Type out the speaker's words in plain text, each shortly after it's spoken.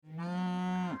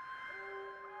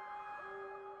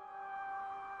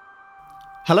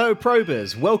Hello,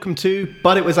 probers. Welcome to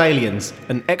But It Was Aliens,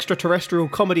 an extraterrestrial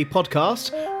comedy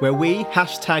podcast where we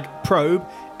 #probe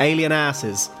alien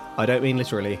asses. I don't mean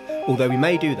literally, although we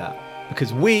may do that,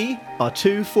 because we are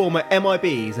two former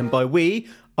MIBs, and by we,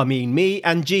 I mean me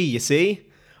and G, you see.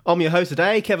 I'm your host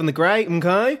today, Kevin the Grey,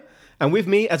 okay? And with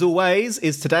me, as always,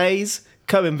 is today's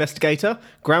co-investigator,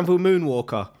 Granville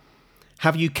Moonwalker.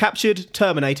 Have you captured,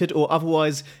 terminated, or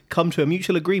otherwise come to a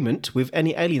mutual agreement with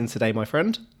any aliens today, my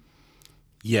friend?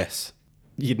 Yes.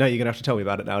 You know you're going to have to tell me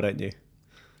about it now, don't you?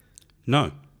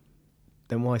 No.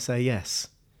 Then why say yes?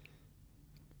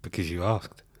 Because you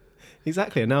asked.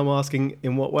 Exactly, and now I'm asking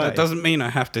in what way? That doesn't mean I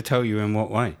have to tell you in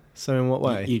what way. So in what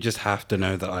way? You just have to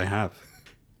know that I have.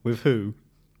 With who?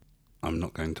 I'm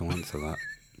not going to answer that.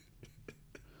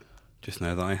 Just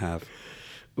know that I have.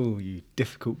 Oh, you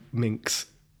difficult minx.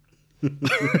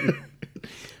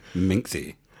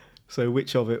 Minxy. So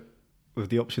which of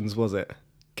the options was it?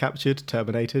 Captured,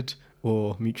 terminated,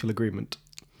 or mutual agreement?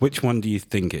 Which one do you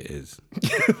think it is?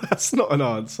 That's not an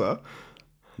answer.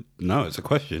 No, it's a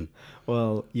question.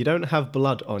 Well, you don't have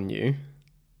blood on you,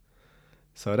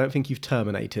 so I don't think you've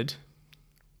terminated.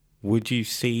 Would you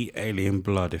see alien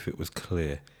blood if it was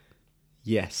clear?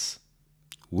 Yes.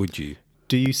 Would you?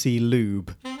 Do you see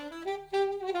lube?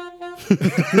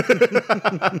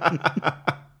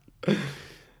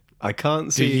 I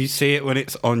can't see. Do you see it when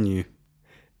it's on you?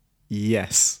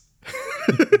 Yes.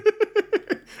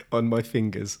 On my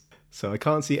fingers. So I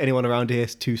can't see anyone around here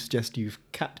to suggest you've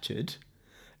captured.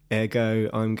 Ergo,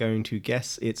 I'm going to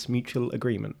guess it's mutual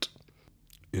agreement.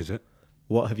 Is it?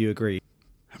 What have you agreed?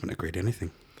 Haven't agreed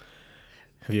anything.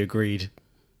 Have you agreed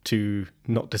to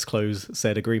not disclose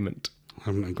said agreement?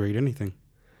 Haven't agreed anything.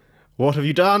 What have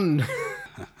you done?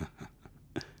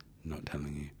 Not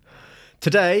telling you.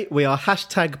 Today, we are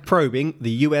 #probing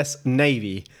the US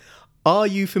Navy. Are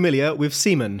you familiar with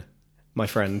seamen, my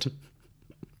friend?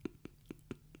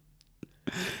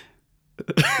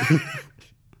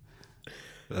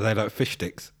 Are they like fish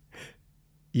sticks?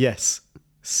 Yes.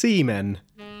 Seamen.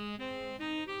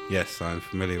 Yes, I'm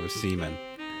familiar with seamen.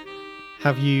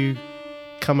 Have you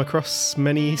come across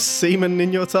many seamen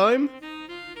in your time?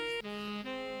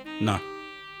 No.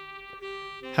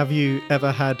 Have you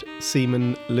ever had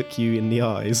seamen look you in the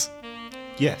eyes?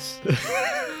 Yes.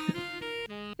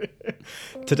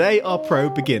 Today our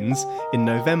probe begins in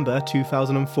November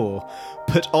 2004.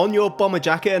 Put on your bomber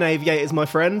jacket and aviators, my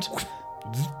friend.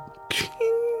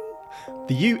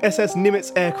 The USS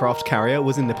Nimitz aircraft carrier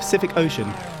was in the Pacific Ocean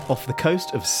off the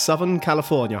coast of Southern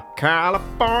California.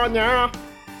 California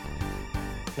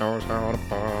knows how to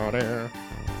party.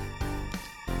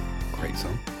 Great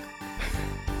song.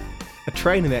 A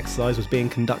training exercise was being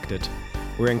conducted.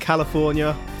 We're in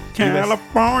California.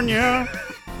 California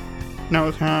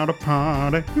knows how to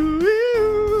party.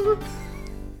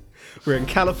 We're in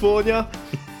California.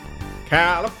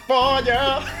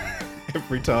 California.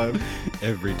 Every time.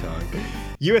 Every time.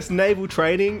 US naval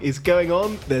training is going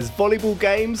on. There's volleyball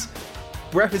games.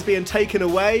 Breath is being taken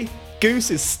away. Goose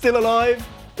is still alive.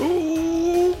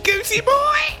 Ooh, Goosey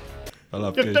boy! I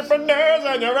love You're Goose. different nerves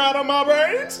and you're out of my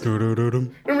brains.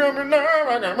 Do-do-do-dum. You make me nerve,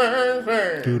 I got my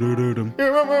brains. Do-do-do-dum. You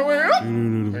run my way up.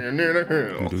 Do-do-do-dum. And you're near the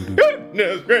hill. Do-do-do.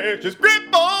 Goodness gracious, great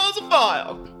balls of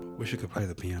fire. Wish I could play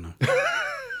the piano.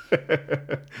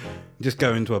 Just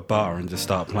go into a bar and just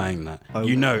start playing that.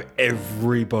 You know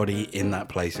everybody in that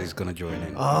place is going to join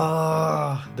in.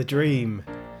 Ah, the dream.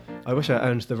 I wish I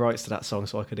owned the rights to that song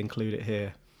so I could include it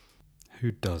here.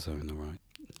 Who does own the right?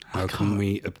 How can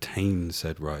we obtain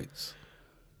said rights?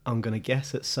 I'm going to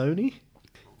guess at Sony.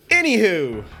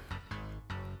 Anywho.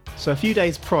 So a few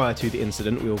days prior to the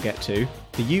incident we'll get to,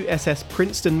 the USS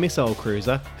Princeton missile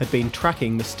cruiser had been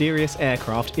tracking mysterious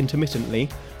aircraft intermittently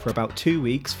for about 2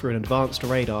 weeks through an advanced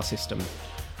radar system.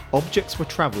 Objects were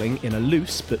travelling in a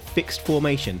loose but fixed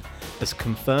formation, as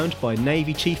confirmed by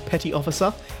Navy Chief Petty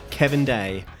Officer Kevin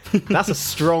Day. That's a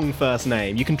strong first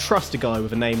name. You can trust a guy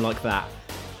with a name like that.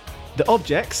 The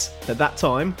objects, at that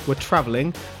time, were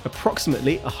travelling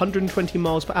approximately 120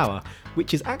 miles per hour,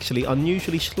 which is actually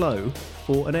unusually slow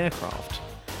for an aircraft.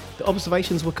 The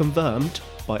observations were confirmed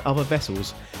by other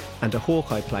vessels and a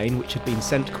Hawkeye plane which had been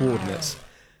sent coordinates.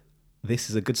 This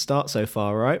is a good start so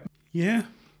far, right? Yeah.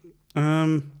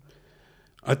 I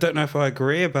don't know if I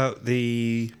agree about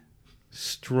the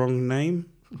strong name,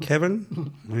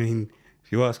 Kevin. I mean,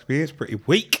 if you ask me, it's pretty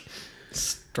weak.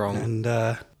 Strong.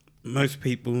 And most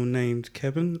people named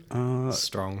Kevin are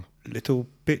Strong. little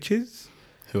bitches.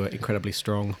 Who are incredibly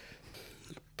strong.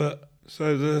 But,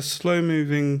 so the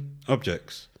slow-moving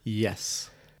objects, Yes.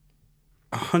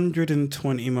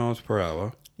 120 miles per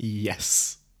hour,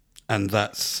 Yes. and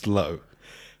that's slow.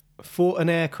 For an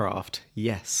aircraft,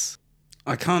 yes.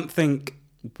 I can't think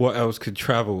what else could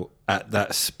travel at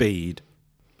that speed,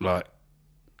 like,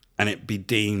 and it be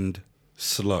deemed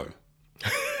slow.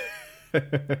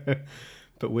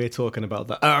 But we're talking about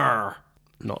the R,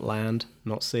 not land,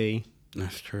 not sea.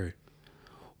 That's true.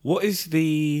 What is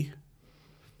the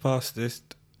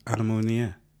fastest animal in the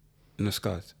air, in the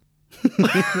skies?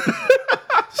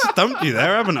 Stumped you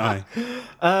there, haven't I?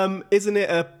 Isn't it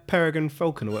a peregrine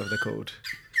falcon or whatever they're called?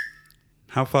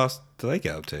 How fast do they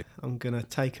get up to? I'm going to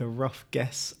take a rough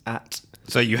guess at...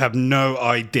 So you have no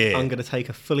idea. I'm going to take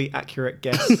a fully accurate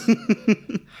guess.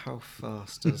 How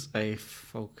fast does a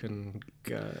falcon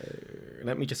go?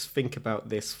 Let me just think about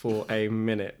this for a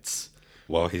minute.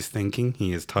 While he's thinking,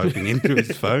 he is typing into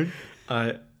his phone.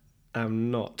 I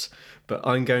am not. But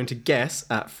I'm going to guess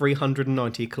at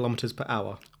 390 kilometres per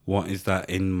hour. What is that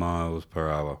in miles per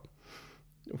hour?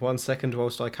 1 second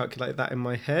whilst I calculate that in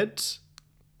my head.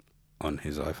 On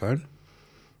his iPhone?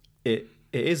 It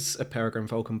is a peregrine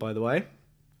falcon, by the way,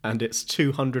 and it's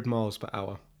 200 miles per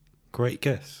hour. Great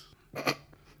guess.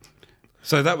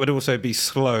 So that would also be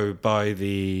slow by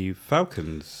the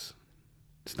falcon's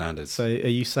standards. So are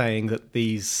you saying that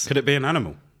these... Could it be an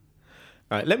animal?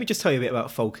 All right, let me just tell you a bit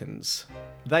about falcons.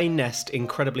 They nest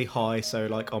incredibly high, so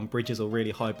like on bridges or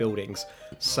really high buildings,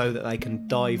 so that they can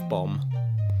dive bomb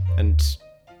and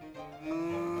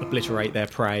obliterate their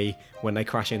prey when they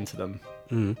crash into them.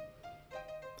 Mm.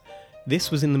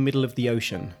 This was in the middle of the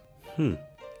ocean.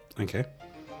 Okay.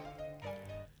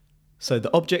 So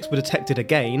the objects were detected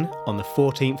again on the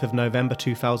 14th of November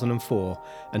 2004,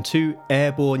 and 2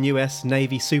 airborne US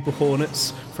Navy Super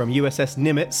Hornets from USS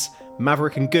Nimitz,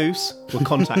 Maverick and Goose, were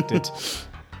contacted.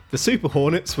 The Super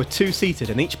Hornets were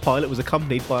 2-seated, and each pilot was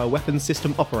accompanied by a weapons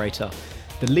system operator.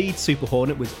 The lead Super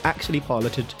Hornet was actually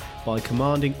piloted by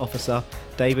Commanding Officer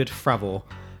David Fravor,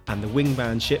 and the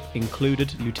wingman ship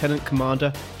included Lieutenant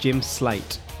Commander Jim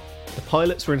Slate. The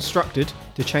pilots were instructed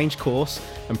to change course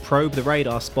and probe the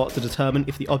radar spot to determine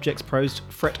if the objects posed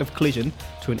threat of collision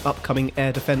to an upcoming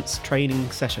air defence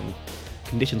training session.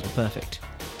 Conditions were perfect.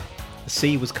 The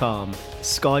sea was calm, the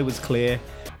sky was clear,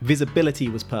 visibility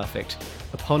was perfect.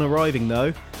 Upon arriving,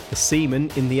 though, the seamen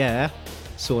in the air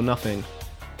saw nothing.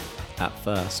 At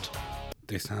first.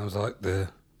 This sounds like the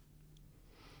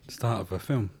start of a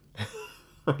film.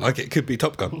 Like it could be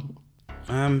Top Gun.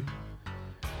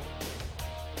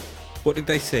 What did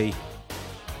they see?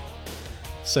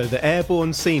 So the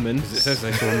airborne seamen... Because it says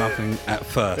they saw nothing at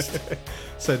first.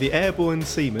 So the airborne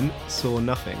seamen saw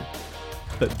nothing.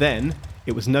 But then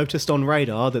it was noticed on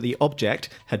radar that the object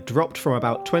had dropped from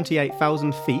about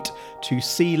 28,000 feet to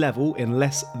sea level in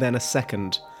less than a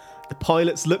second. The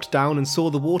pilots looked down and saw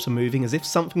the water moving as if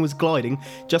something was gliding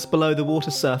just below the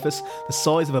water surface, the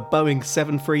size of a Boeing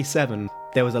 737.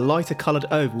 There was a lighter coloured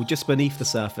oval just beneath the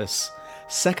surface.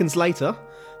 Seconds later,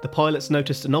 the pilots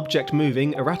noticed an object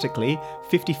moving erratically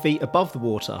 50 feet above the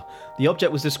water. The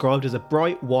object was described as a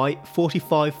bright white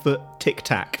 45-foot Tic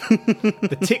Tac.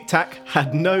 The Tic Tac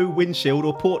had no windshield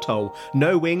or porthole,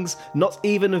 no wings, not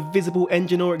even a visible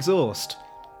engine or exhaust.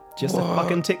 Just a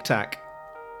fucking Tic Tac.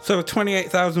 So a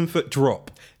 28,000 foot drop.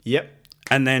 Yep.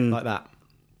 And then Like that.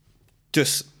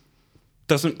 just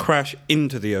doesn't crash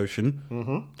into the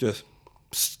ocean. Just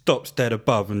stops dead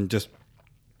above and just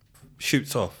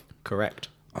shoots off. Correct.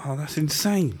 Oh, that's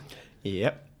insane.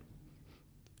 Yep.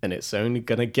 And it's only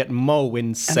going to get more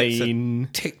insane.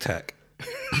 Tic Tac.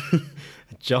 A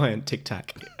giant Tic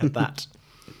Tac at that.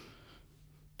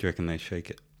 Do you reckon they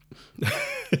shake it?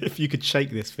 If you could shake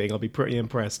this thing, I'll be pretty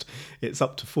impressed. It's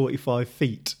up to 45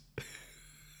 feet.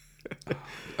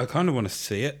 I kind of want to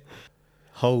see it.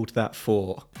 Hold that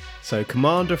thought. So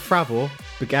Commander Fravor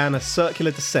began a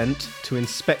circular descent to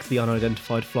inspect the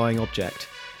unidentified flying object.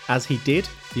 As he did,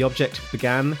 the object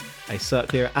began a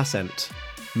circular ascent,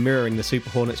 mirroring the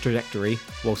Super Hornet's trajectory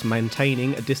whilst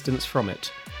maintaining a distance from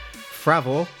it.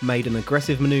 Fravor made an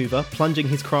aggressive manoeuvre, plunging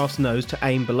his craft's nose to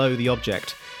aim below the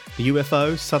object. The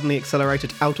UFO suddenly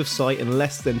accelerated out of sight in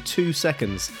less than 2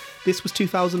 seconds. This was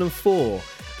 2004.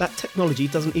 That technology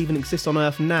doesn't even exist on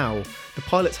Earth now. The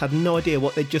pilots had no idea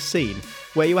what they'd just seen.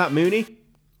 Where you at, Mooney?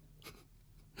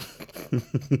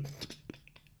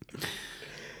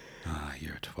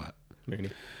 You're a twat. Mooney.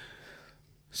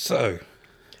 So,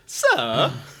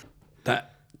 Sir?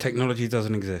 that technology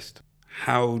doesn't exist.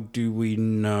 How do we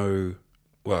know?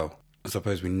 Well, I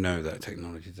suppose we know that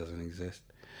technology doesn't exist.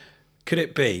 Could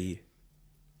it be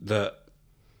that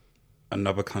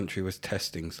another country was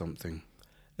testing something?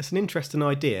 It's an interesting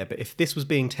idea, but if this was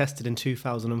being tested in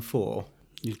 2004,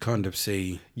 You'd kind of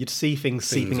see... you'd see things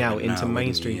seeping of out it into now,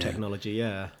 mainstream wouldn't you? Yeah. technology,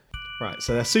 yeah. Right,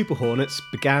 so their Super Hornets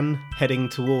began heading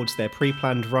towards their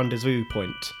pre-planned rendezvous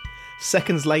point.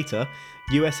 Seconds later,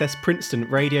 USS Princeton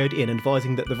radioed in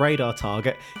advising that the radar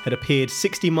target had appeared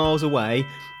 60 miles away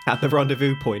at the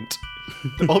rendezvous point.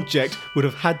 The object would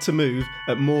have had to move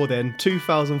at more than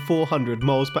 2,400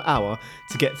 miles per hour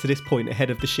to get to this point ahead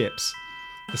of the ships.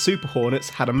 The Super Hornets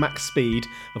had a max speed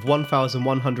of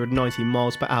 1,190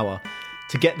 miles per hour.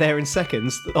 To get there in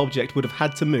seconds, the object would have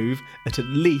had to move at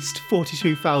least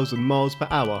 42,000 miles per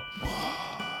hour.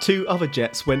 2 other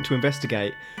jets went to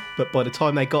investigate, but by the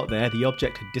time they got there, the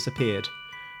object had disappeared.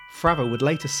 Fravor would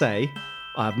later say,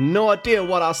 "I have no idea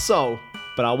what I saw,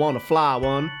 but I want to fly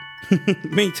one."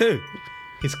 Me too.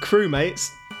 His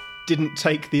crewmates didn't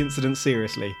take the incident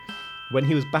seriously. When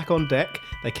he was back on deck,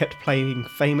 they kept playing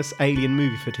famous alien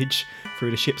movie footage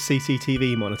through the ship's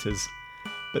CCTV monitors.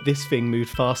 But this thing moved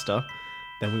faster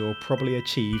than we will probably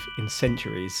achieve in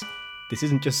centuries. This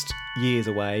isn't just years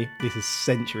away, this is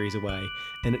centuries away,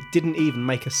 and it didn't even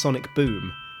make a sonic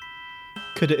boom.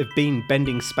 Could it have been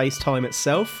bending space-time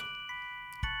itself?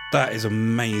 That is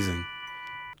amazing.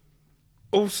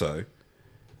 Also,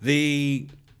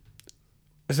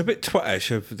 it's a bit twatish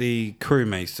of the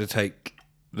crewmates to take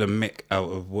the mick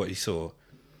out of what he saw.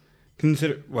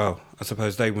 I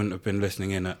suppose they wouldn't have been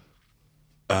listening in at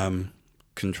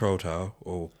Control Tower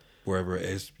or wherever it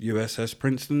is, USS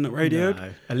Princeton that radioed.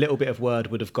 No. A little bit of word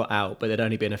would have got out, but there'd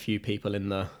only been a few people in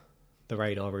the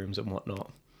radar rooms and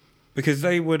whatnot. Because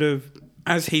they would have,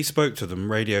 as he spoke to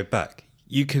them, radioed back.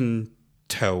 You can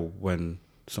tell when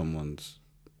someone's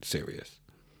serious.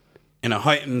 In a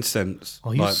heightened sense.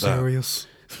 Are you like serious?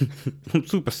 I'm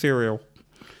super serial.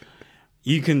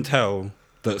 You can tell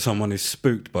that someone is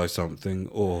spooked by something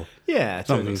or Yeah, to an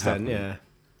something's extent, happening.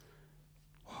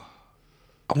 yeah.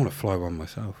 I want to fly one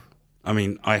myself. I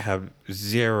mean, I have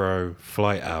 0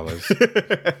 flight hours.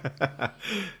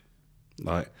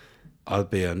 Like,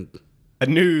 I'd be a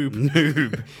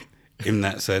noob in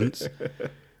that sense.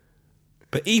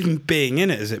 But even being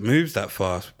in it as it moves that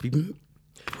fast would be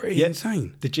pretty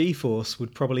insane. The G-force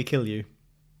would probably kill you.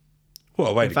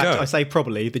 What a way In to fact, go. I say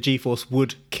probably, the G-force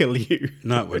would kill you.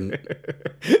 No, it wouldn't.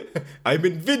 I'm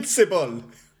invincible!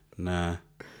 Nah.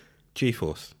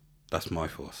 G-force. That's my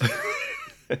force.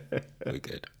 We're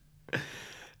good.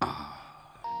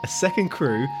 A second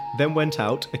crew then went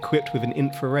out equipped with an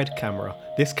infrared camera.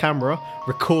 This camera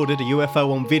recorded a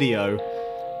UFO on video.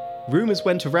 Rumours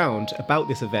went around about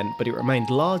this event, but it remained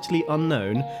largely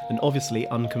unknown and obviously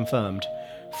unconfirmed.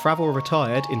 Fravor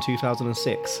retired in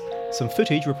 2006. Some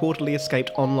footage reportedly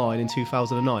escaped online in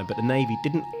 2009, but the Navy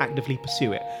didn't actively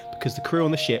pursue it because the crew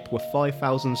on the ship were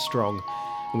 5,000 strong,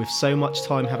 and with so much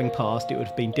time having passed, it would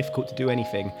have been difficult to do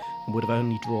anything and would have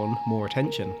only drawn more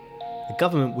attention. The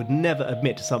government would never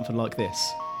admit to something like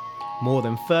this. More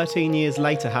than 13 years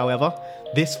later, however,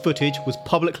 this footage was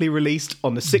publicly released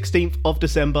on the 16th of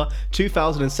December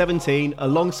 2017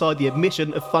 alongside the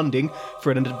admission of funding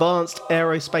for an advanced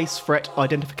aerospace threat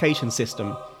identification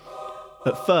system.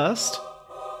 At first,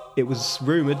 it was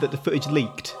rumoured that the footage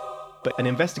leaked, but an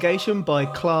investigation by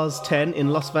Class 10 in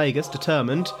Las Vegas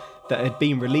determined that it had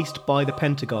been released by the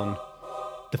Pentagon.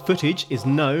 The footage is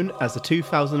known as the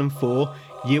 2004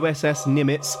 USS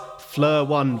Nimitz Fleur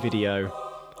 1 video.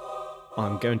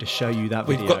 I'm going to show you that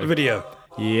video. We've got the video.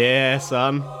 Yeah,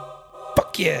 son.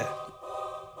 Fuck yeah.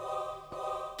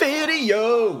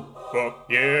 Video! Fuck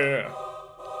yeah!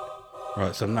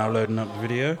 Right, so I'm now loading up the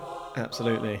video.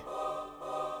 Absolutely.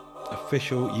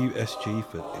 Official USG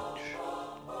footage.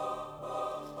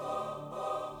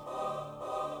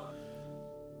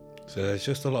 So there's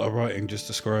just a lot of writing just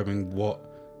describing what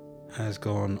has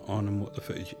gone on and what the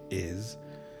footage is.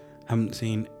 Haven't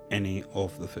seen any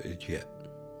of the footage yet.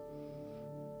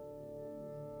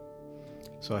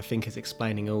 So I think it's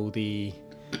explaining all the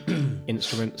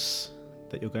instruments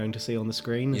that you're going to see on the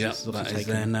screen. Yeah, This obviously that is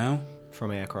taken there now.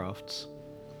 from aircrafts.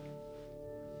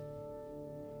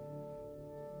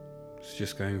 It's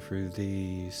just going through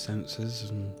the sensors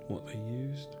and what they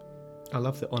used. I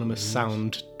love the ominous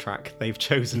soundtrack they've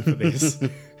chosen for this.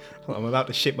 I'm about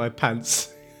to shit my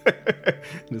pants. And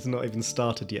it's not even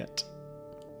started yet.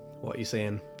 What are you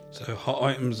seeing? So hot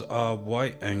items are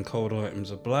white and cold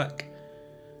items are black.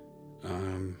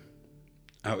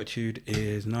 Altitude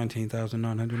is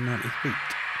 19,990 feet.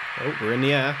 Oh, we're in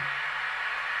the air.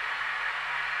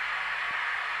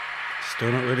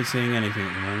 Still not really seeing anything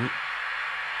at the moment.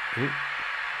 Ooh,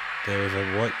 there is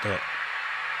a white dot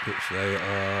which they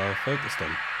are focused on.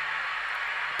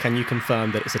 Can you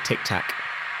confirm that it's a tic-tac?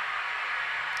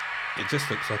 It just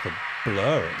looks like a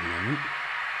blur at the moment.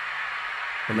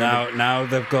 Remember- Now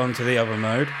they've gone to the other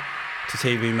mode, to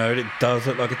TV mode. It does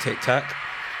look like a tic-tac.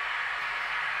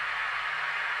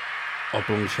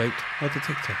 oblong shaped like a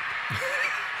Tic Tac.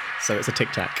 So it's a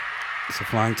Tic Tac. It's a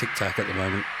flying Tic Tac at the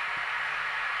moment.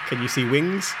 Can you see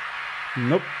wings?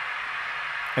 Nope.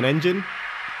 An engine?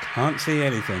 Can't see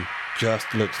anything.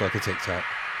 Just looks like a Tic Tac.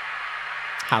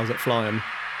 How's it flying?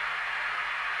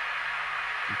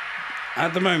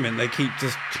 At the moment, they keep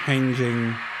just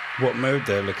changing what mode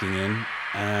they're looking in,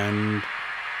 and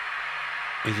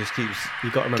it just keeps...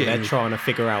 You've got to remember, they're trying to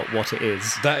figure out what it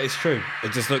is. That is true.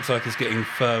 It just looks like it's getting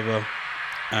further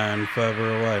and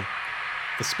further away.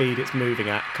 The speed it's moving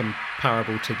at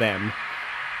comparable to them.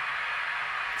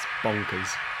 It's bonkers.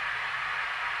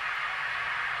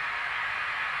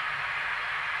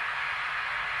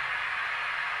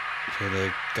 So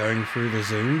they're going through the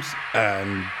zooms,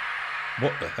 and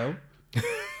what the hell?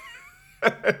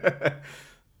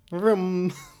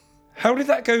 Vroom. How did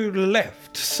that go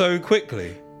left so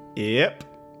quickly? Yep.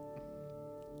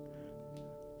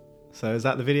 So is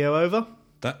that the video over?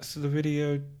 That's the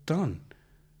video done.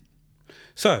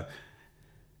 So,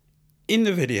 in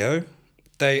the video,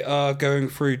 they are going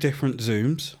through different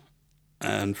zooms,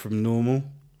 and from normal,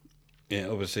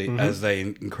 obviously, as they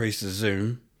increase the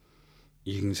zoom,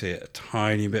 you can see it a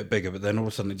tiny bit bigger, but then all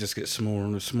of a sudden it just gets smaller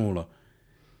and smaller.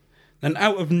 Then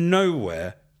out of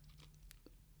nowhere,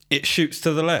 it shoots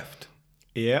to the left.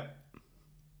 Yep.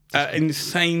 At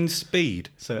insane speed.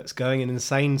 So it's going in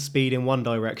insane speed in one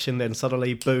direction, then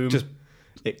suddenly, boom, Just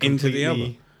it into completely the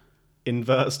other.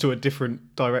 Inverts to a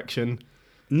different direction.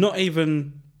 Not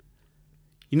even...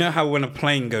 You know how when a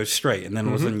plane goes straight and then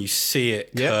all of a sudden you see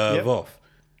it curve off?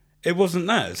 It wasn't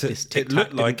that. It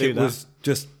looked like it was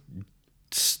just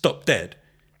stopped dead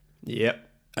Yep.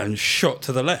 and shot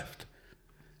to the left.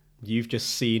 You've just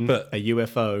seen But- a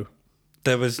UFO.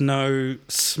 There was no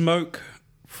smoke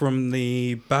from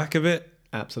the back of it.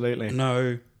 Absolutely.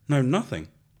 No, nothing.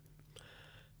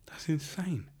 That's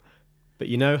insane. But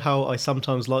you know how I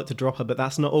sometimes like to drop a but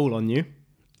that's not all on you?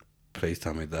 Please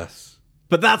tell me this.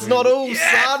 But that's not all,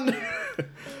 son!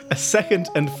 A second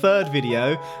and third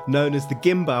video, known as the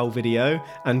Gimbal video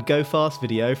and Go Fast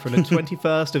video from the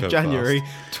 21st of Go January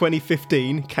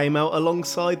 2015, came out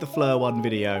alongside the Fleur 1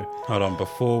 video. Hold on,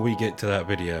 before we get to that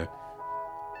video,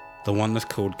 the one that's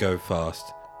called Go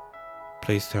Fast,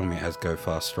 please tell me it has Go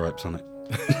Fast stripes on it.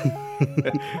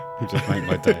 You just make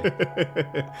my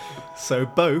day. So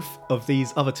both of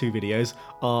these other two videos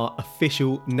are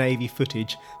official Navy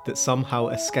footage that somehow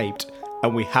escaped,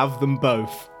 and we have them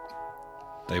both.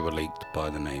 They were leaked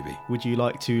by the Navy. Would you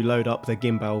like to load up the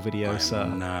Gimbal video, sir?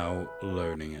 I'm now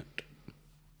loading it.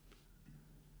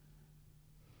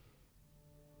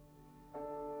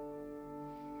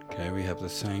 Okay, we have the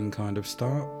same kind of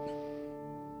start.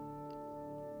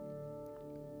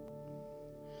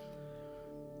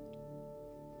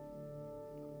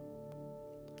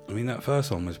 I mean, that first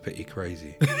one was pretty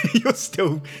crazy. You're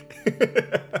still...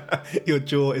 Your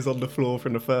jaw is on the floor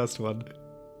from the first one.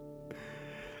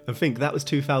 I think that was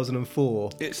 2004.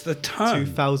 It's the tone.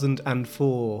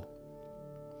 2004.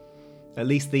 At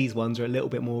least these ones are a little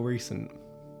bit more recent.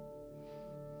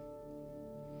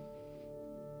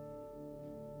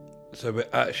 So we're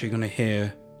actually going to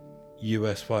hear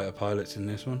US fighter pilots in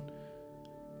this one?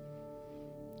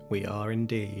 We are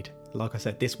indeed. Like I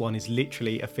said, this one is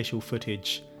literally official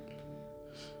footage.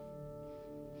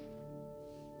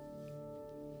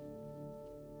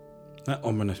 That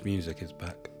ominous music is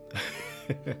back.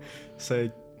 So,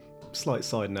 slight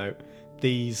side note,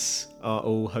 these are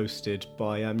all hosted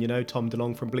by, you know, Tom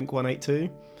DeLonge from Blink-182?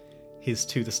 His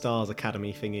To The Stars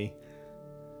Academy thingy.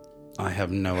 I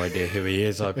have no idea who he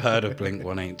is. I've heard of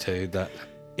Blink-182. That's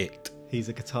it. He's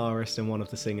a guitarist and one of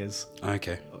the singers.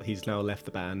 Okay. He's now left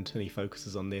the band and he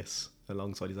focuses on this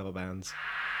alongside his other bands.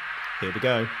 Here we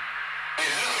go. Hey,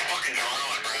 there's a fucking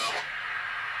drama, bro.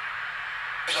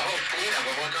 There's a whole fleet of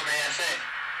them. Look on the ASA.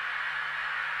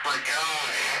 My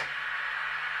God.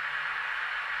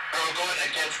 Bro, we're going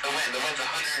against the wind. The wind's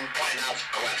 120 knots to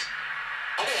the west.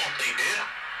 I won't think, dude.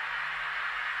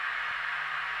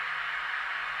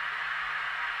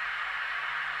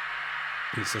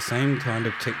 It's the same kind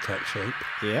of tic-tac shape.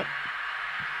 Yep.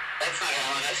 That's not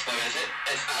LNS, though, is it?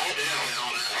 It's not. I'll do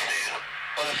LNS, dude.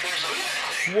 Well, the force of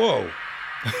that thing. Whoa.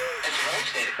 It's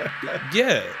rotated.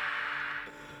 Yeah.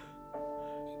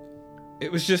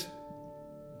 It was just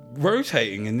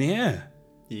rotating in the air.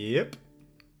 Yep.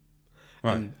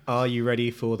 Right. Are you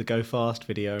ready for the Go Fast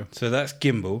video? So that's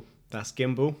gimbal. That's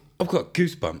Gimbal. I've got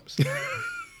goosebumps.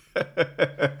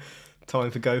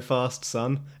 Time for Go Fast,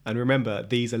 son. And remember,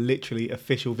 these are literally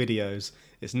official videos.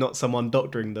 It's not someone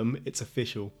doctoring them, it's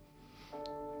official.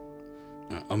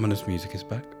 Ominous music is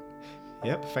back.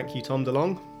 Yep, thank you, Tom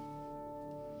DeLonge.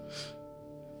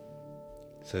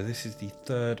 So this is the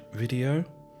third video.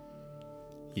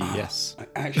 Yes. I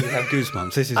actually have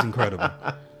goosebumps. This is incredible.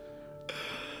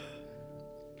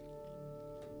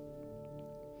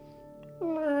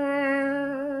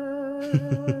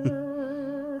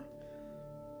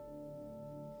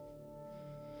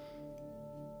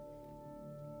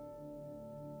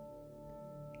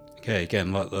 Okay,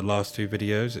 again, like the last two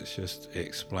videos, it's just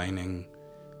explaining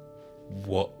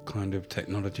what kind of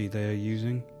technology they are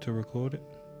using to record it.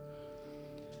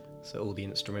 So all the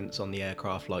instruments on the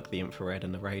aircraft, like the infrared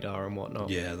and the radar and whatnot.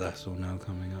 Yeah, that's all now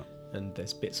coming up. And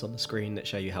there's bits on the screen that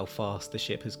show you how fast the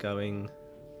ship is going,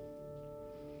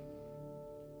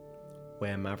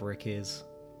 where Maverick is.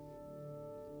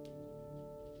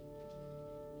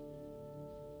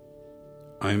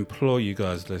 I implore you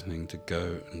guys listening to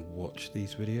go and watch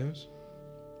these videos.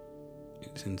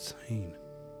 It's insane.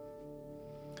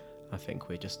 I think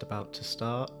we're just about to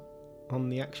start on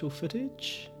the actual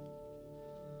footage.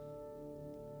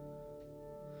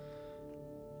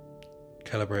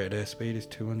 Calibrated airspeed is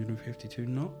 252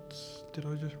 knots, did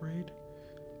I just read?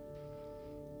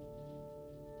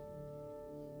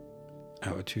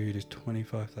 Altitude is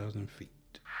 25,000 feet.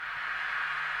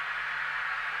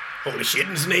 Holy shit,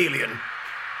 it's an alien!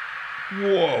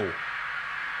 Whoa!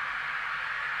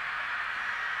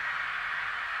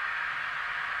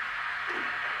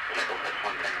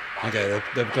 Okay,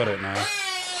 they've got it now.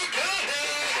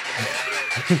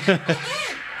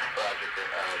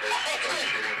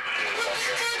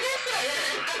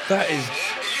 That is...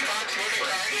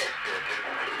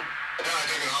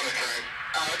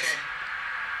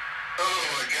 Oh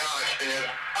my gosh, dude.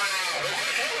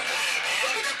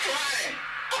 Look at the flying.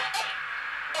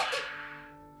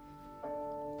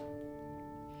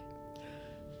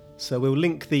 So we'll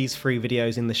link these 3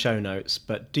 videos in the show notes,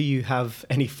 but do you have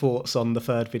any thoughts on the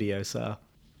third video, sir?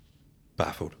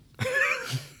 Baffled.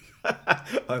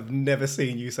 I've never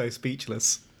seen you so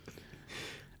speechless.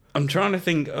 I'm trying to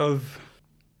think of,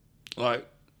 like,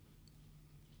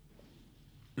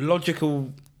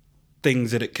 logical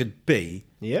things that it could be,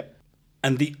 Yep.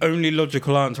 and the only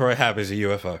logical answer I have is a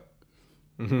UFO.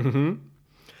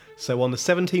 So on the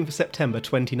 17th of September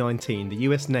 2019, the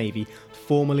US Navy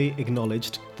formally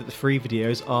acknowledged that the 3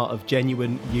 videos are of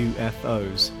genuine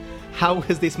UFOs. How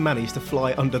has this managed to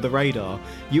fly under the radar?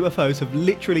 UFOs have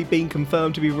literally been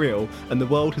confirmed to be real, and the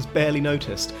world has barely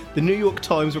noticed. The New York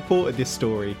Times reported this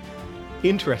story.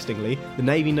 Interestingly, the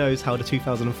Navy knows how the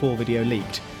 2004 video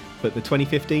leaked, but the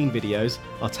 2015 videos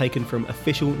are taken from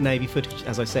official Navy footage,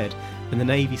 as I said, and the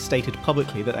Navy stated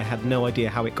publicly that they had no idea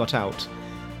how it got out.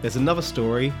 There's another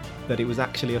story that it was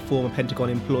actually a former Pentagon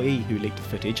employee who leaked the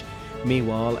footage.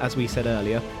 Meanwhile, as we said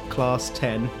earlier, Class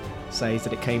 10 says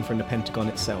that it came from the Pentagon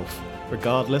itself.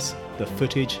 Regardless, the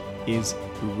footage is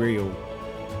real.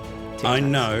 I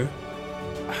know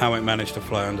how it managed to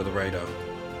fly under the radar.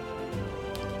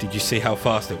 Did you see how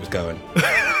fast it was going?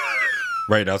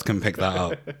 Radars can pick that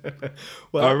up.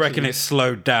 Well, I reckon actually, it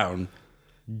slowed down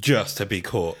just to be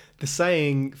caught. the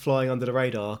saying flying under the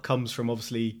radar comes from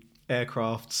obviously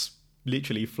aircrafts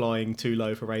literally flying too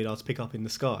low for radar to pick up in the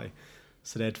sky.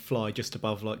 So they'd fly just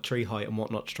above like tree height and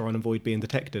whatnot to try and avoid being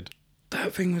detected.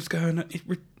 That thing was going at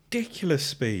ridiculous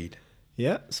speed.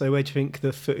 Yeah, so where do you think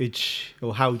the footage,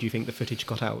 or how do you think the footage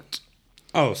got out?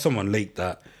 Oh, someone leaked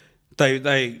that.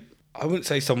 They I wouldn't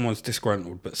say someone's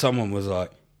disgruntled, but someone was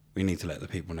like, we need to let the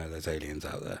people know there's aliens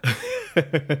out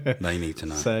there. They need to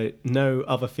know. So no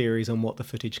other theories on what the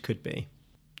footage could be?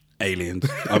 Aliens.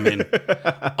 I'm in.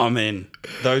 I'm in.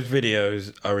 Those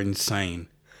videos are insane.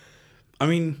 I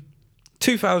mean,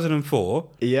 2004,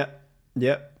 Yep.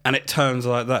 and it turns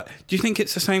like that. Do you think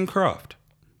it's the same craft?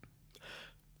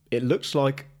 It looks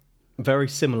like very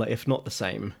similar, if not the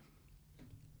same.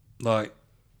 Like,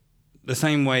 the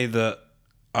same way that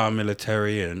our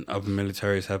military and other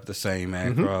militaries have the same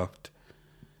aircraft.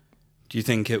 Do you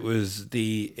think it was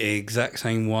the exact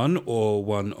same one or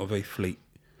one of a fleet?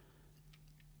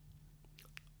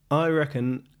 I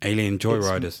reckon... Alien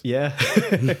Joyriders. Yeah.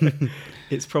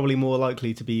 It's probably more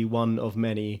likely to be one of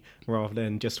many rather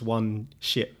than just one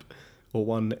ship or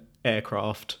one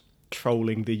aircraft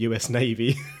trolling the US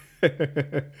Navy.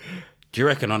 Do you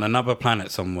reckon on another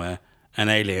planet somewhere, an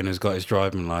alien has got his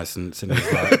driving license and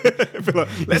he's like,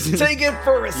 Let's take it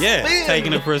for a spin! yeah,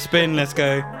 taking it for a spin, let's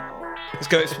go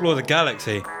explore the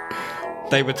galaxy.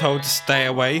 They were told to stay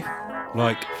away,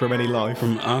 like, From any life.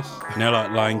 from us. You know,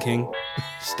 like Lion King,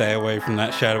 stay away from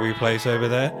that shadowy place over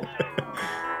there.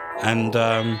 And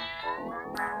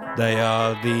they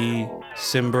are the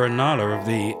Simba and Nala of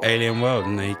the alien world,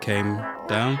 and they came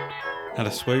down, had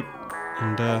a swoop,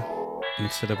 and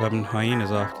instead of having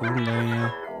hyenas after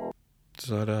them,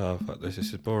 decided, oh, fuck this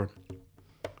is boring.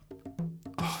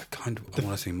 Oh, I want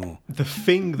to see more. The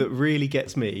thing that really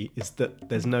gets me is that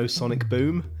there's no sonic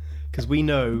boom, because we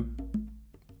know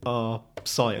our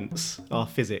science, our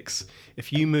physics.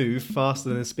 If you move faster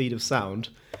than the speed of sound,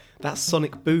 that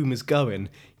sonic boom is going.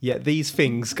 Yet these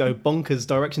things go bonkers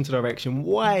direction to direction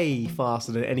way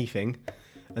faster than anything,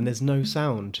 and there's no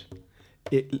sound.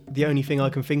 The only thing I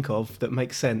can think of that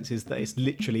makes sense is that it's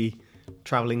literally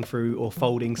travelling through or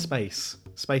folding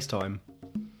space-time.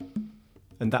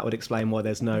 And that would explain why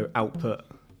there's no output,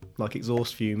 like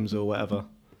exhaust fumes or whatever.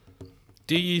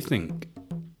 Do you think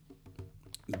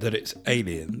that it's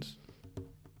aliens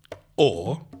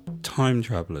or time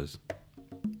travellers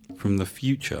from the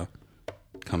future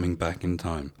coming back in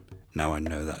time? Now, I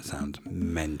know that sounds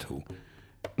mental,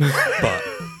 but...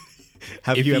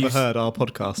 Have you ever heard our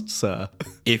podcast, sir?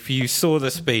 If you saw the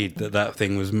speed that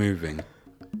thing was moving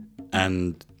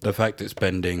and the fact it's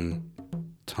bending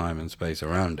time and space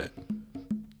around it,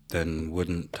 then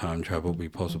wouldn't time travel be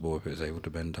possible if it's able to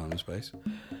bend time and space?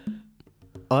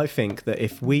 I think that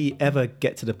if we ever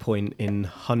get to the point in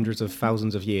hundreds of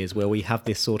thousands of years where we have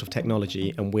this sort of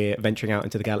technology and we're venturing out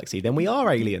into the galaxy, then we are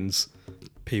aliens.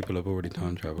 People have already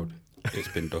time travelled. It's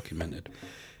been documented.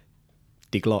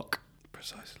 Die Glock.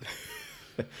 Precisely.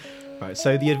 Right,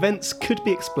 so the events could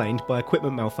be explained by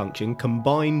equipment malfunction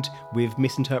combined with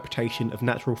misinterpretation of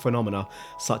natural phenomena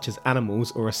such as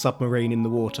animals or a submarine in the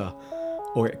water.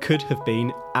 Or it could have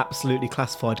been absolutely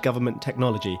classified government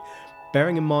technology.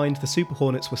 Bearing in mind the Super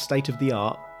Hornets were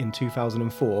state-of-the-art in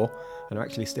 2004 and are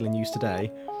actually still in use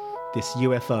today, this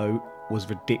UFO was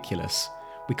ridiculous.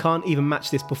 We can't even match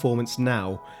this performance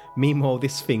now. Meanwhile,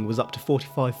 this thing was up to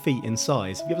 45 feet in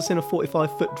size. Have you ever seen a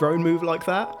 45-foot drone move like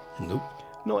that? Nope.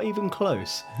 Not even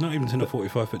close. Not even seen a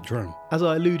 45-foot drone. As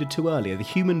I alluded to earlier, the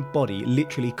human body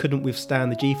literally couldn't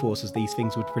withstand the G-forces these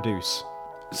things would produce.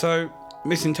 So,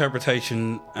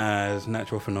 misinterpretation as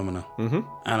natural phenomena. Mm-hmm.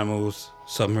 Animals,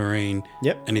 submarine,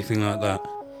 Yep. anything like that.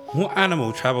 What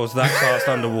animal travels that fast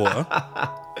underwater?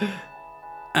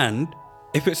 And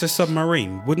if it's a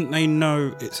submarine, wouldn't they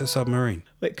know it's a submarine?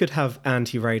 It could have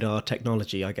anti-radar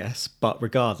technology, I guess, but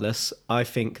regardless, I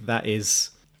think that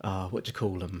is... what do you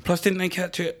call them? Plus, didn't they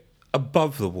catch it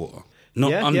above the water?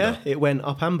 Not under? Yeah, it went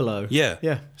up and below. Yeah.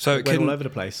 Yeah, So it went all over the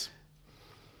place.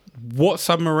 What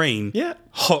submarine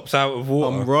hops out of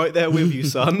water? I'm right there with you,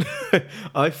 son.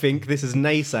 I think this is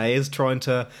naysayers trying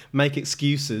to make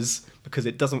excuses because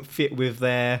it doesn't fit with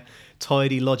their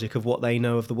tidy logic of what they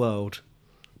know of the world.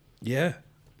 Yeah.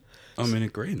 I'm in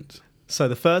agreement. So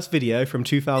the first video from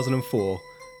 2004,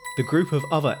 the group of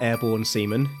other airborne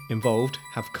seamen involved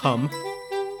have come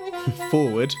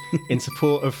forward in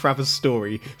support of Fravor's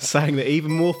story, saying that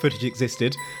even more footage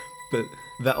existed, but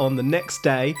that on the next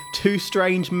day, two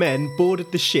strange men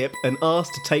boarded the ship and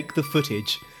asked to take the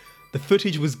footage. The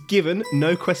footage was given,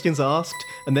 no questions asked,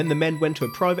 and then the men went to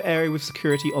a private area with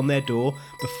security on their door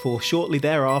before shortly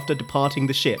thereafter departing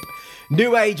the ship.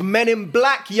 New Age Men in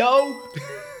Black, yo!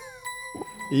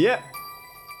 Yeah.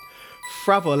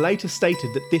 Fravor later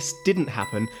stated that this didn't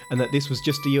happen and that this was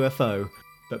just a UFO,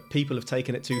 but people have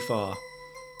taken it too far.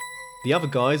 The other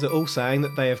guys are all saying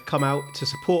that they have come out to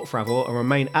support Fravor and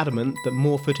remain adamant that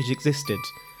more footage existed.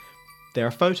 There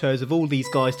are photos of all these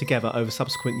guys together over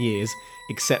subsequent years,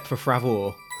 except for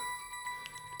Fravor.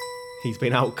 He's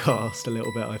been outcast a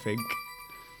little bit, I think.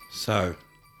 So,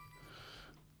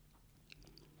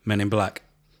 Men in Black.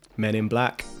 Men in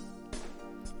Black.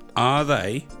 Are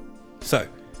they? So,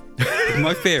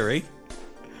 my theory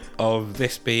of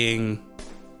this being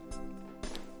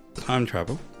time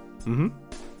travel,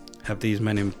 have these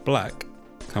Men in Black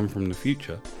come from the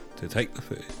future to take the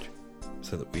footage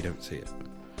so that we don't see it.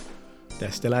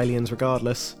 They're still aliens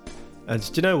regardless. And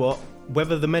do you know what?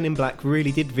 Whether the Men in Black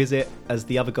really did visit, as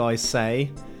the other guys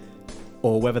say,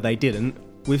 or whether they didn't,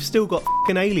 we've still got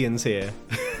f***ing aliens here.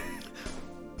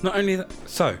 Not only that,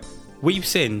 so, we've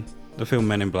seen the film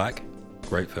Men in Black,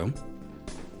 great film,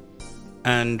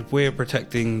 and we're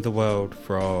protecting the world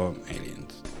from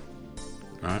aliens,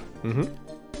 right? Mm-hmm.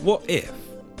 What if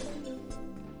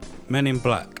Men in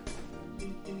Black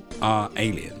are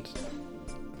aliens?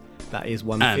 That is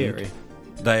one and theory.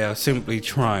 They are simply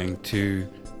trying to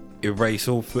erase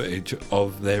all footage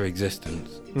of their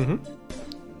existence.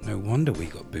 Mm-hmm. No wonder we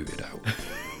got booted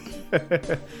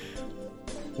out.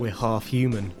 We're half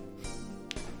human.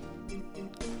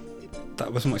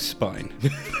 That was my spine.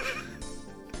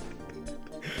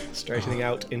 Straightening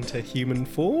out into human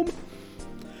form.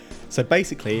 So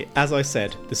basically, as I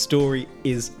said, the story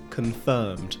is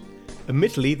confirmed.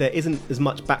 Admittedly, there isn't as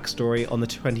much backstory on the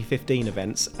 2015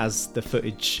 events as the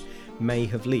footage may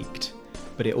have leaked.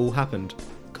 but it all happened.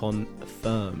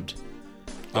 Confirmed.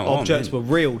 The Oh, objects man.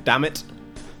 were real, damn it.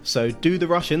 So do the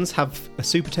Russians have a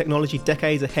super technology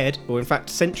decades ahead, or in fact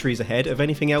centuries ahead, of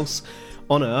anything else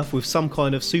on Earth with some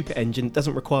kind of super engine that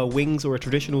doesn't require wings or a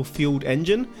traditional fueled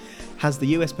engine? Has the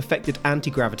US perfected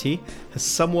anti-gravity? Has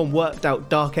someone worked out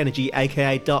dark energy,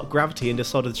 aka dark gravity, and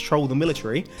decided to troll the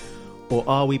military? Or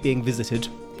are we being visited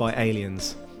by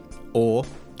aliens? Or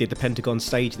did the Pentagon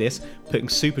stage this, putting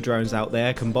super drones out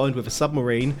there combined with a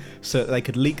submarine so that they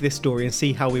could leak this story and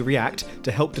see how we react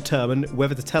to help determine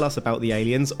whether to tell us about the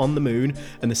aliens on the moon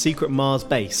and the secret Mars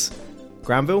base?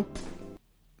 Granville?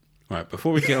 Right,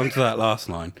 before we get onto that last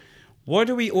line, why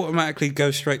do we automatically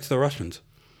go straight to the Russians?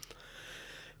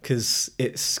 Because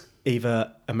it's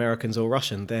either Americans or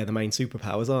Russian. They're the main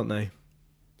superpowers, aren't they?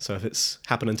 So if it's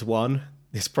happening to one,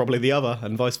 it's probably the other,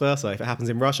 and vice versa. If it happens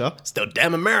in Russia, still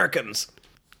damn Americans.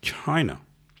 China.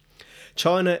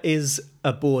 China is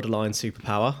a borderline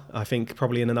superpower. I think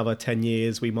probably in another 10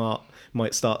 years we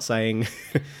might start saying,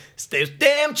 it's those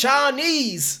damn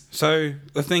Chinese. So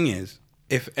the thing is,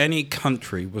 if any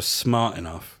country was smart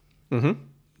enough,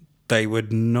 they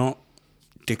would not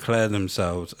declare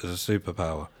themselves as a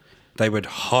superpower. They would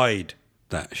hide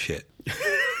that shit.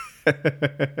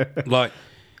 Like,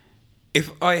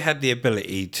 if I had the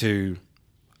ability to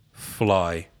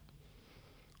fly,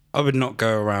 I would not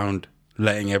go around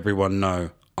letting everyone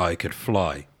know I could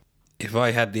fly. If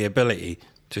I had the ability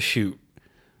to shoot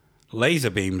laser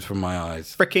beams from my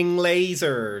eyes, Fricking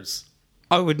lasers.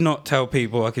 I would not tell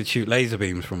people I could shoot laser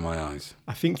beams from my eyes.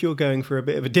 I think you're going for a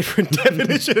bit of a different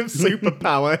definition of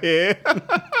superpower here.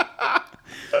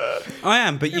 I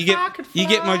am, but you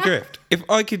get my drift. If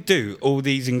I could do all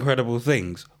these incredible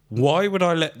things, why would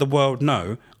I let the world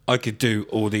know I could do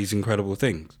all these incredible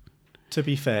things? To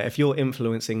be fair, if you're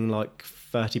influencing like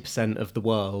 30% of the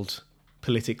world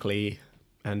politically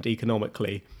and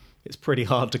economically, it's pretty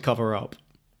hard to cover up.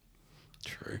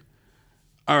 True.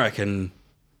 I reckon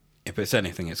if it's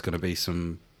anything, it's going to be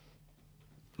some,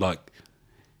 like,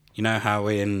 you know how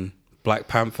in Black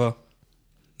Panther,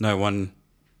 no one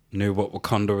knew what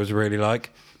Wakanda was really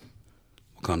like?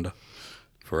 Wakanda.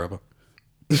 Forever.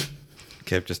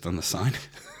 Okay, I've just done the sign.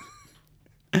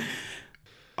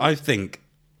 I think,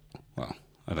 well,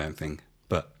 I don't think,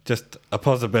 but just a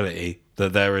possibility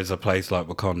that there is a place like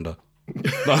Wakanda.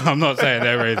 I'm not saying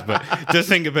there is, but just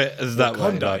think of it as that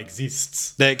way. Like,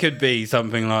 exists. there could be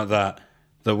something like that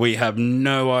we have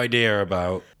no idea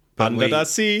about. But Under the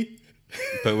sea.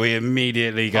 but we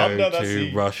immediately go Under the to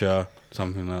sea. Russia,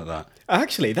 something like that.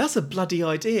 Actually, that's a bloody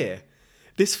idea.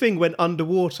 This thing went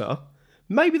underwater.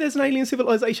 Maybe there's an alien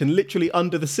civilization literally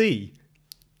under the sea.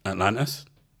 Atlantis?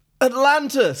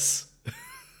 Atlantis!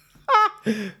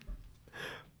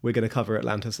 We're going to cover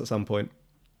Atlantis at some point.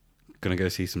 Gonna go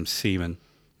see some seamen.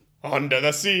 Under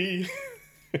the sea!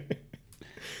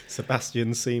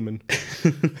 Sebastian Seaman.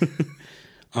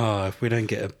 Oh, if we don't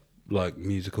get a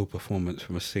musical performance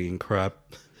from a singing crab,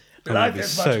 I'm gonna be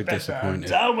so disappointed.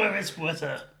 Down where it's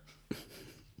wetter.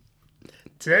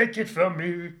 Take it from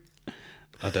me.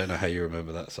 I don't know how you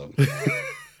remember that song.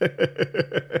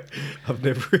 I've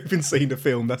never even seen the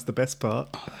film, that's the best part.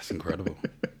 Oh, that's incredible.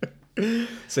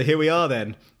 So here we are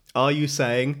then. Are you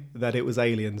saying that it was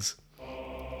aliens?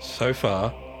 So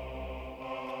far,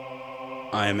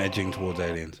 I am edging towards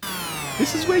aliens.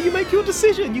 This is where you make your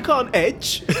decision. You can't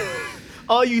edge.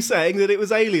 Are you saying that it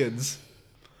was aliens?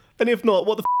 And if not,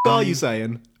 what the are you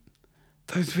saying?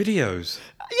 Those videos.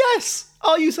 Yes!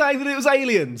 Are you saying that it was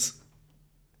aliens?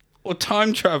 Or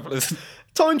time travelers.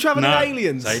 Time traveling No,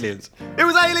 aliens? It's aliens. It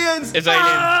was aliens! It's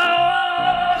aliens.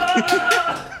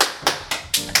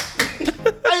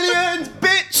 Aliens,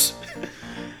 bitch!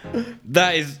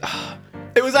 That is...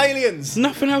 It was aliens!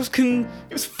 Nothing else can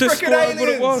It was frickin' describe aliens! what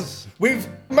it was.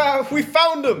 We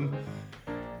found them!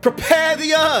 Prepare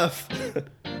the earth!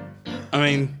 I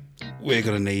mean, we're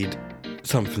going to need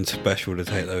something special to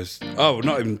take those... Oh,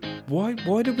 not even... Why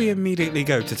did we immediately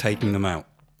go to taking them out?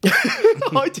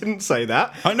 I didn't say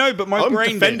that. I know, but my I'm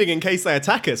brain defending did. in case they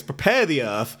attack us. Prepare the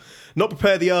earth. Not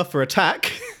prepare the earth for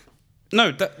attack.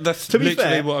 No, that's To be literally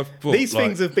fair, what I've thought. these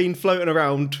things have been floating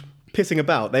around, pissing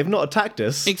about. They've not attacked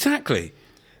us. Exactly.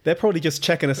 They're probably just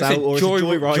checking us out, It's a or it's a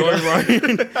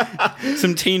joyrider. joyride.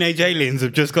 Some teenage aliens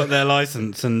have just got their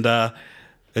license and they're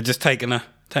just taking a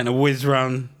whiz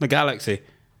around the galaxy.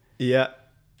 Yeah.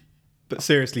 But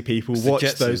seriously, people, the watch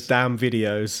Jetsons. those damn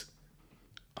videos.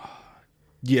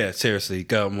 Yeah, seriously,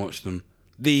 go and watch them.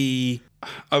 I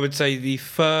would say the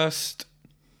first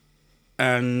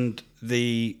and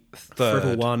the third.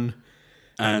 Frivol 1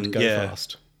 and Go yeah,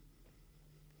 Fast.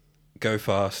 Go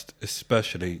Fast,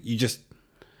 especially.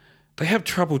 they have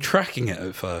trouble tracking it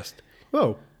at first.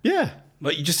 Well, yeah.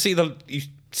 Like you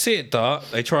see it dart,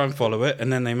 they try and follow it,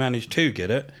 and then they manage to get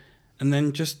it, and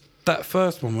then just that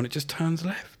first one when it just turns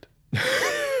left.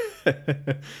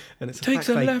 And it's Takes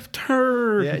a left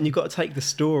turn. Yeah, and you've got to take the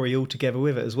story all together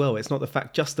with it as well. It's not the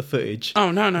fact, just the footage.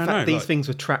 Oh, no. These like, things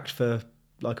were tracked for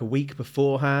like a week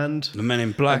beforehand. the Men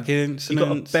in Black incidents. You've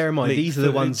got to bear in mind, leaked these are the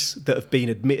footage. ones that have been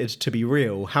admitted to be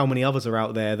real. How many others are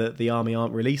out there that the Army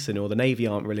aren't releasing or the Navy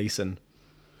aren't releasing?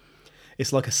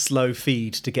 It's like a slow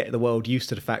feed to get the world used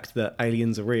to the fact that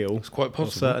aliens are real. It's quite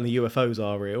possible. Certainly UFOs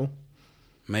are real.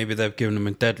 Maybe they've given them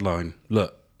a deadline.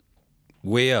 Look,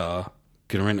 we are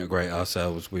going to integrate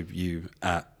ourselves with you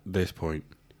at this point.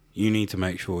 You need to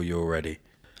make sure you're ready.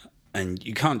 And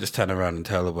you can't just turn around and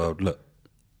tell the world, look,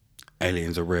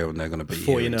 aliens are real and they're going to be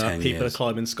Before here you in know 10 it, people years. are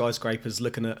climbing skyscrapers,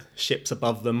 looking at ships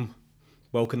above them,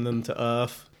 welcoming them to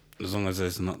Earth. As long as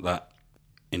there's not that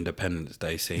Independence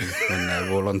Day scene when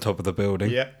they're all on top of the building.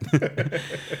 Yeah.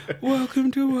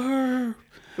 Welcome to Earth.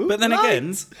 But then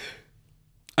again,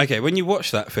 okay, when you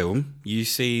watch that film, you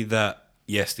see that,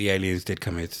 yes, the aliens did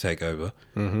come here to take over.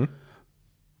 Mm-hmm.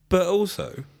 But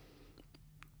also,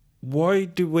 why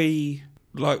do we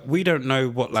don't know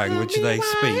what language they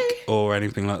speak or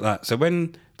anything like that. So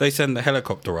when they send the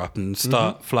helicopter up and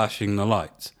start flashing the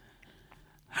lights,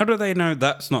 how do they know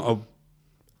that's not a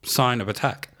sign of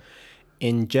attack?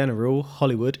 In general,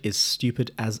 Hollywood is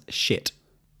stupid as shit.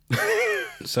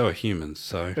 So are humans,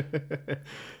 so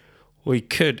we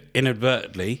could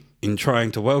inadvertently, in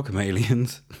trying to welcome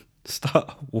aliens,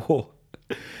 start a war.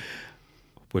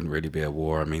 Wouldn't really be a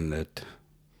war. I mean, that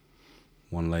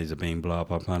one laser beam blow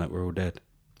up our planet, we're all dead.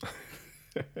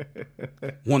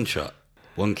 One shot,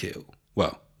 one kill.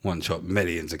 Well, one shot,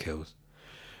 millions of kills.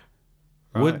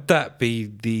 Right. Would that be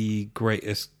the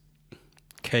greatest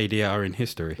KDR in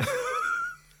history?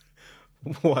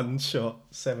 One shot,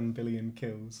 7 billion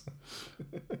kills.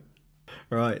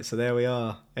 Right, so there we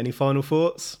are. Any final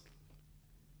thoughts?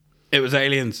 It was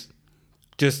aliens.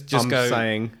 Just I'm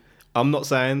go. I'm not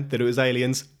saying that it was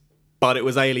aliens, but it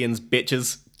was aliens,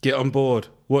 bitches. Get on board.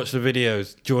 Watch the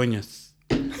videos. Join us.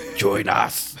 Join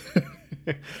us.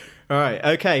 All right,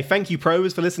 okay. Thank you,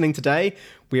 probers, for listening today.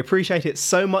 We appreciate it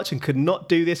so much and could not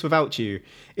do this without you.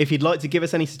 If you'd like to give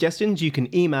us any suggestions, you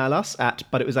can email us at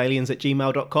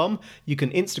butitwasaliens@gmail.com. You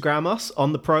can Instagram us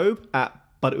on the probe at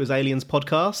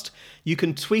butitwasalienspodcast. You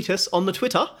can tweet us on the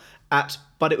Twitter at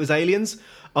butitwasaliens.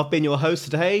 I've been your host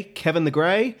today, Kevin the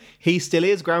Grey. He still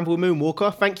is Granville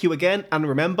Moonwalker. Thank you again, and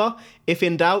remember, if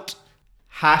in doubt,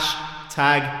 #probe.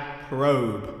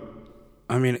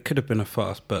 I mean, it could have been a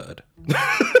fast bird.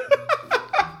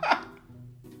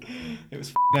 It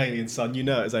was aliens, son. You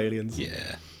know it was aliens.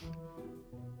 Yeah.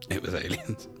 It was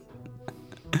aliens.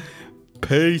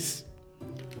 Peace.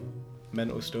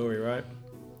 Mental story, right?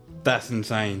 That's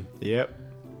insane. Yep.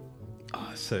 Oh,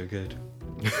 it's so good.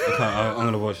 I'm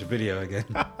going to watch the video again.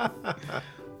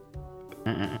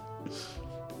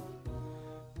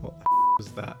 What the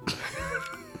was that?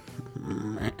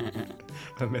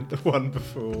 I meant the one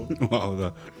before. Wow,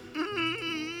 the...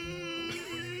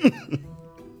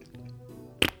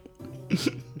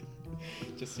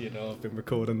 Just so you know, I've been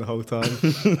recording the whole time.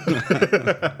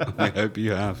 I hope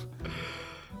you have.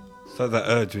 So that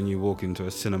urge when you walk into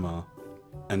a cinema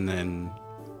and then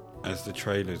as the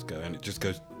trailers go and it just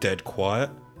goes dead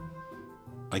quiet,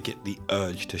 I get the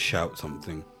urge to shout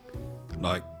something.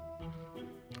 Like,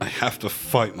 I have to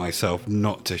fight myself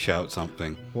not to shout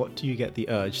something. What do you get the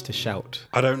urge to shout?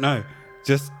 I don't know.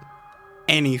 Just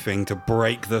anything to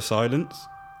break the silence.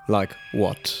 Like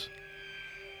what?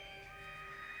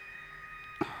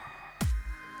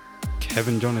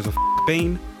 Kevin John is a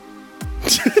bean.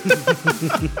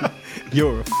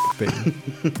 You're a bean.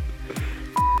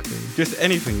 Just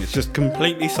anything. It's just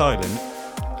completely silent.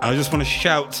 I just want to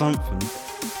shout something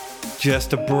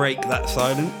just to break that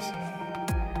silence.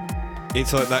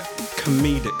 It's like that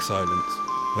comedic silence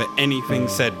where anything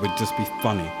said would just be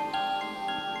funny.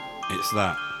 It's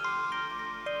that.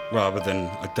 Rather than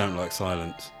I don't like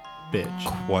silence. Bitch.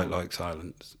 Quite like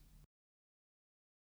silence.